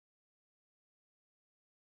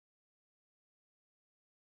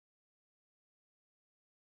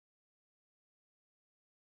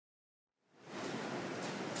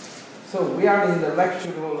So we are in the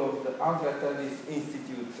lecture hall of the Albert Ellis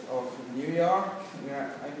Institute of New York.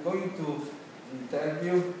 I'm going to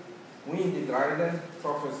interview Dryden,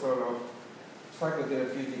 Professor of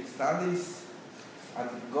Psychotherapeutic Studies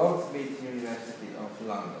at Goldsmiths University of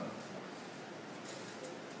London.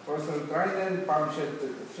 Professor Dryden published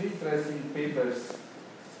 3 interesting papers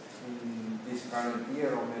in this current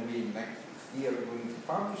year, or maybe next year going to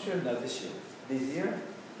publish it. No, this year. This year?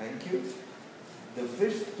 Thank you. The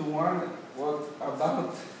first one was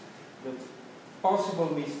about the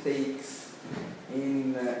possible mistakes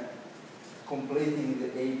in completing the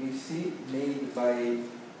ABC made by...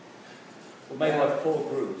 Well, made by 4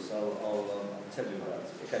 groups. I'll tell you about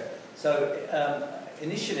it. Okay. So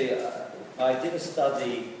initially, I did a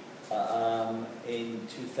study in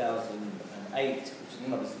 2008, which was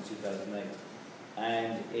published in 2008,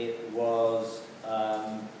 and it was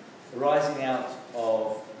arising out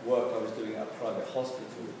of work I was doing at a private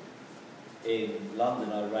hospital in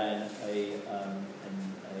London. I ran an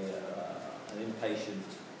inpatient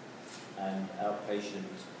and outpatient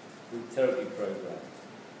group therapy program,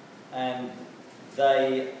 and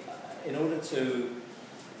they, in order to,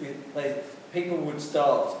 people would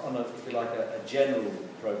start on a, if you like, a general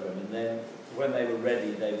program, and then when they were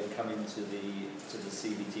ready, they would come into the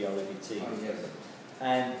CBT REBT. Oh, yes.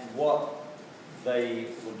 And what they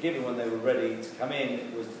were given when they were ready to come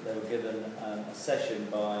in was they were given a session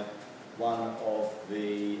by one of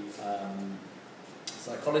the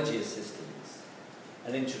psychology assistants,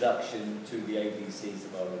 an introduction to the ABCs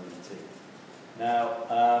of REBT.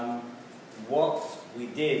 Now, what we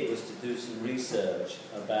did was to do some research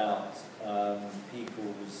about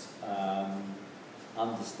people's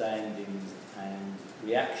understandings and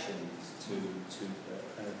reactions to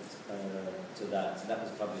that, and that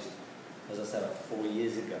was published, as I said, 4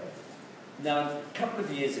 years ago. Now, a couple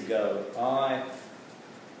of years ago, I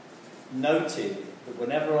noted that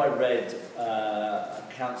whenever I read a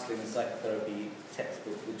counselling and psychotherapy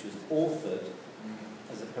textbook which was authored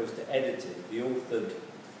as opposed to edited, the authored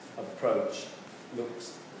approach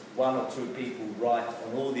looks 1 or 2 people write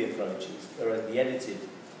on all the approaches, whereas the edited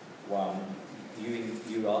one, you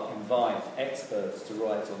invite experts to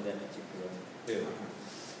write on their particular field.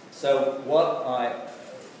 So what I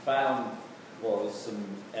found was some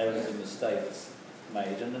errors and mistakes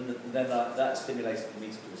made, and then that stimulated me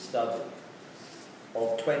to do a study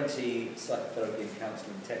of 20 psychotherapy and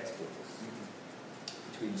counselling textbooks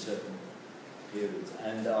between certain periods,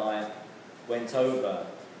 and I went over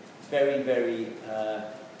very, very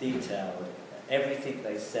detailed everything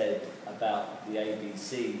they said about the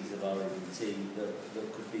ABCs of REBT that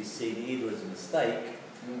could be seen either as a mistake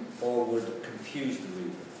or would confuse the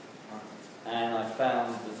reader. And I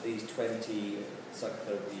found that these 20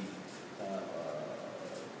 psychotherapy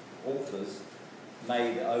authors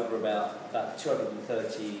made over about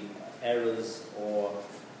 230 errors or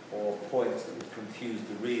points that would confuse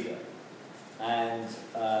the reader. And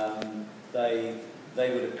they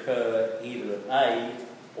would occur either at A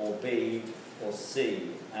or B or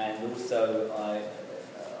C. And also I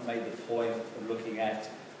made the point of looking at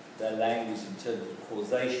their language in terms of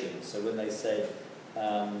causation. So when they said,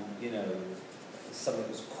 you know, something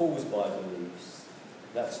was caused by beliefs,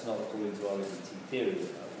 that's not according to REBT theory.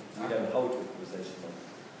 We don't hold to a causation model.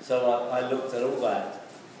 So I looked at all that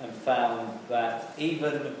and found that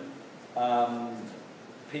even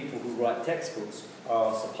people who write textbooks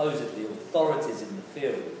are supposedly authorities in the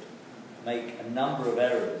field make a number of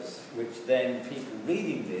errors which then people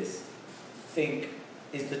reading this think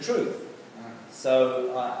is the truth.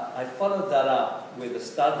 So I followed that up with a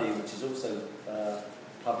study which is also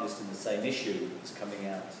published in the same issue that's coming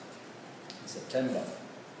out in September.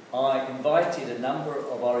 I invited a number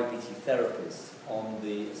of REBT therapists on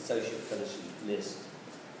the associate fellowship list.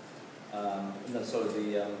 No,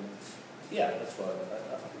 sorry, yeah, that's right.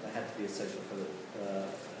 I think they had to be associate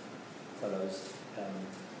fellows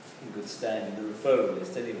in good standing, the referral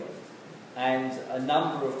list anyway. And a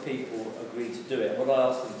number of people agreed to do it. What I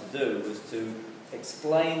asked them to do was to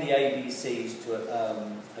explain the ABCs to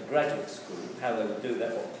a graduate school, how they would do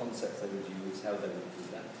that, what concepts they would use, how they would do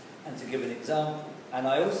that, and to give an example. And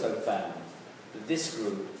I also found that this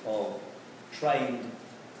group of trained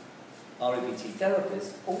REBT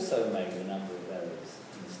therapists also made a number of errors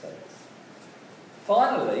and mistakes.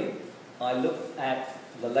 Finally, I looked at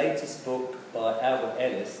the latest book by Albert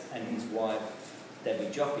Ellis and his wife, Debbie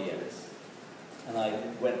Joffe Ellis, and I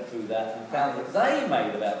went through that and found that they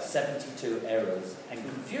made about 72 errors and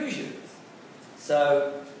confusions.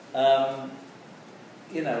 So,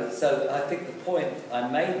 you know, so I think the point I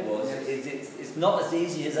made was, it's not as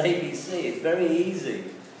easy as ABC. It's very easy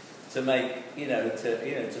to make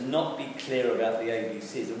to not be clear about the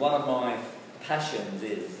ABCs. And one of my passions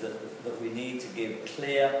is that we need to give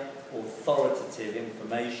clear, authoritative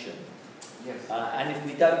information. Yes. And if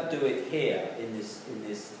we don't do it here in this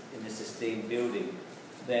esteemed building,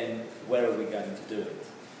 then where are we going to do it?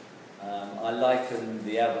 I liken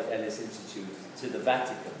the Albert Ellis Institute to the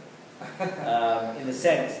Vatican, in the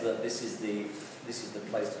sense that this is the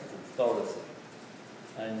place of authority,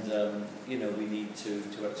 and we need to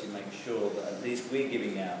actually make sure that at least we're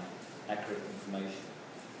giving out accurate information.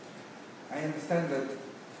 I understand that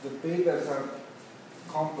the papers are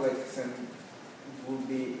complex and it would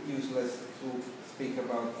be useless to speak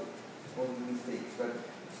about all the mistakes, but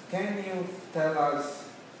can you tell us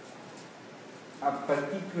a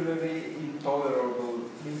particularly intolerable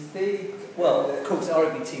mistake? Well, of course,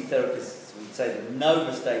 REBT therapists would say that no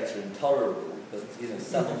mistakes are intolerable, but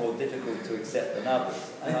some are more difficult to accept than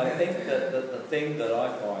others. And I think that the thing that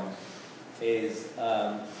I find is,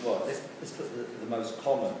 let's put the most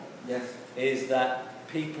common, yes, is that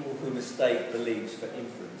people who mistake beliefs for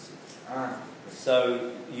inferences. Ah.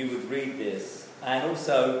 So you would read this, and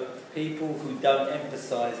also people who don't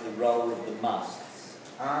emphasise the role of the musts.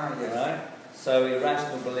 Ah, yes. Right? So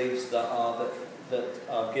irrational beliefs that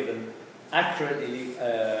are given accurately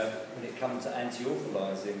when it comes to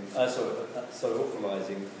authorising,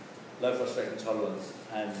 low frustration tolerance,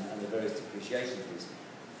 and the various depreciation beliefs.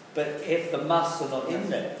 But if the musts are not in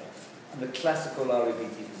there, and the classical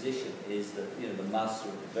REBT position is that the musts are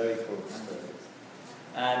at the very core of the stories,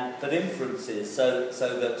 but inferences, so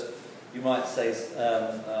that you might say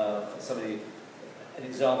an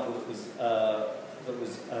example that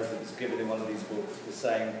was given in one of these books was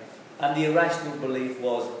saying, and the irrational belief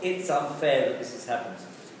was, it's unfair that this has happened.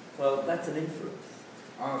 Well, that's an inference.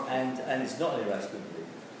 Okay. And it's not an irrational belief.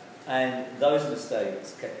 And those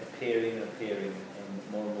mistakes kept appearing and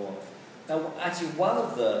more and more. Now, actually, one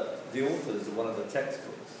of the authors of one of the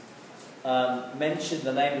textbooks mentioned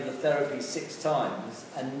the name of the therapy 6 times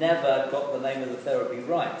and never got the name of the therapy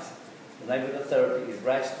right. The name of the therapy is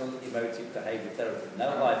Rational Emotive Behaviour Therapy.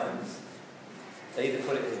 No hyphens. They either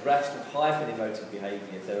put it as Rational Emotive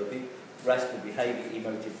Behaviour Therapy, Rational Behaviour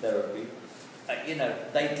Emotive Therapy.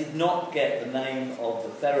 They did not get the name of the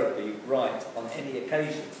therapy right on any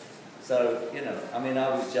occasion. So, I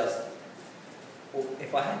was just,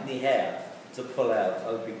 if I had any hair to pull out,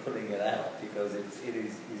 I would be pulling it out because it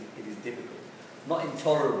is difficult. Not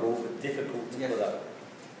intolerable, but difficult to pull out.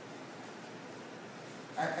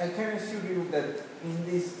 I can assure you that in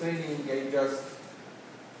this training I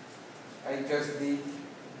just did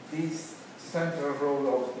this central role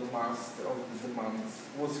of the master of the demands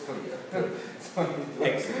was clear. So it was,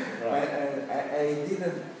 excellent, right. And I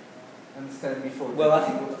didn't understand before. Well, I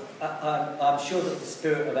think I'm sure that the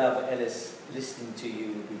spirit of Albert Ellis listening to you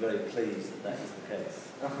would be very pleased that is the case.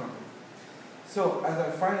 Uh-huh. So, as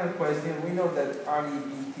a final question, we know that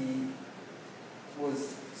REBT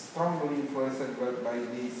was strongly influenced by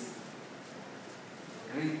this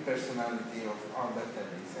great personality of Albert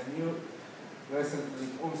Ellis, and you recently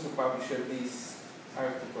also published this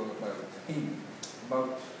article about him.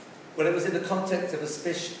 Well, it was in the context of a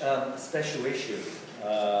special issue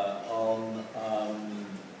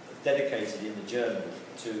dedicated in the journal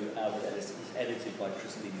to Albert Ellis. It was edited by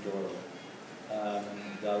Christine Doyle,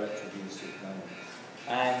 Director of the Institute of Memory.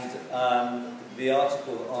 And the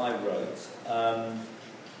article I wrote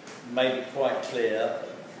made it quite clear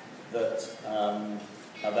that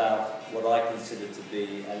about what I consider to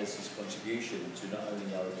be Ellis's contribution to not only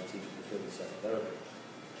REBT but the field of psychotherapy,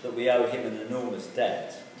 that we owe him an enormous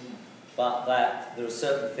debt, but that there are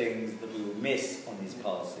certain things that we will miss on his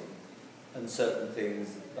passing, and certain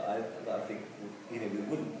things that I think we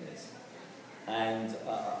wouldn't miss. And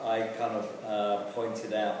I kind of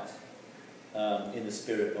pointed out in the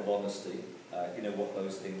spirit of honesty, what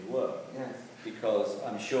those things were. Yes. Because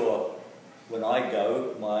I'm sure when I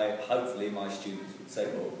go, hopefully my students would say,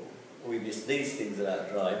 well, we miss these things about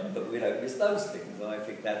Dryden, but we don't miss those things. And I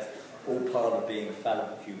think that's all part of being a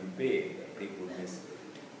fallible human being that people miss.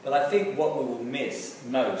 But I think what we will miss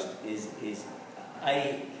most is his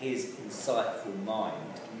insightful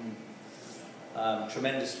mind,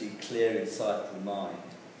 tremendously clear, insightful mind,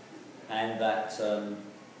 and that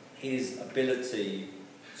his ability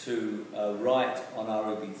to write on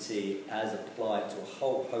REBT as applied to a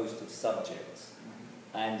whole host of subjects,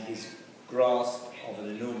 and his grasp of an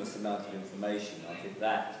enormous amount of information. I think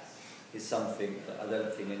that is something that I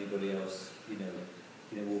don't think anybody else,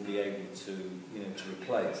 will be able to, to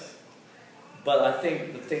replace. But I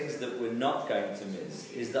think the things that we're not going to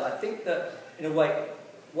miss is that I think that, in a way,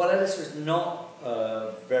 what Ellis was not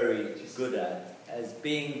very good at as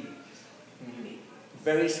being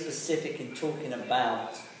very specific in talking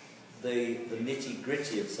about the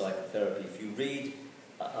nitty-gritty of psychotherapy. If you read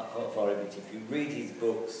of REBT, if you read his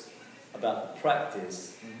books about the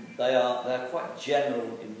practice, they're quite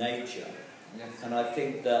general in nature. Yes. And I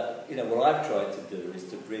think that, you know, what I've tried to do is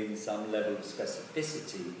to bring some level of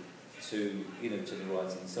specificity to, you know, to the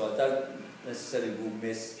writing. So I don't necessarily will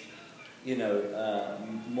miss, you know,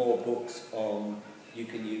 more books on you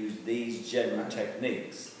can use these general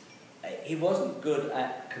techniques. He wasn't good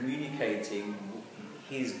at communicating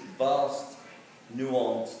his vast,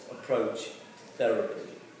 nuanced approach to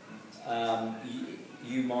therapy.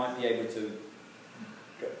 You might be able to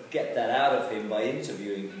get that out of him by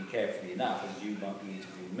interviewing him carefully enough, as you might be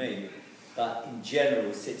interviewing me. But in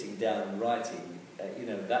general, sitting down and writing, you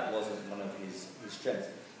know, that wasn't one of his strengths.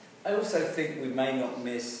 I also think we may not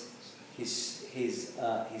miss his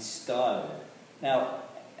style. Now,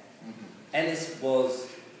 Ellis was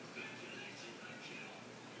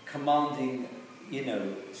commanding, you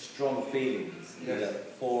know, strong feelings, yes, you know,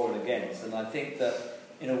 for and against, and I think that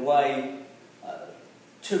in a way,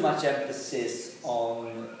 too much emphasis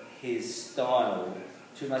on his style,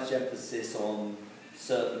 too much emphasis on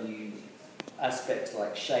certain aspects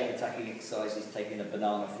like shame attacking exercises, taking a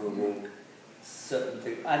banana for a walk, certain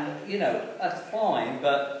things, and you know, that's fine,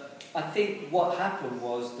 but I think what happened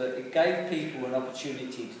was that it gave people an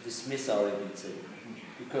opportunity to dismiss REBT,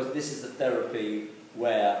 because this is a therapy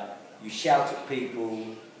where you shout at people,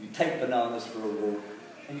 you take bananas for a walk,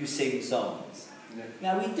 and you sing songs. Yeah.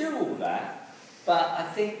 Now we do all that, but I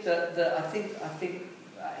think that I think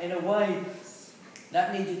in a way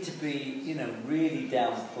that needed to be, you know, really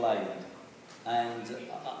downplayed, and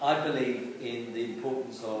I believe in the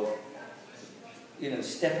importance of, you know,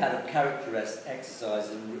 step out of character exercise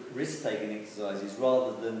and risk-taking exercises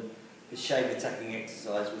rather than the shame-attacking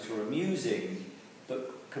exercise, which are amusing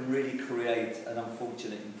but can really create an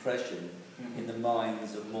unfortunate impression in the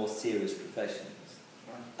minds of more serious professionals.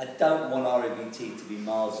 I don't want REBT to be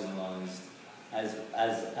marginalised as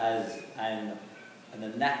an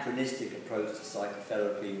anachronistic approach to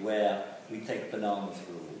psychotherapy where we take bananas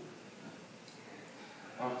for a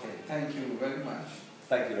walk. Okay, thank you very much.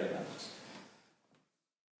 Thank you very much.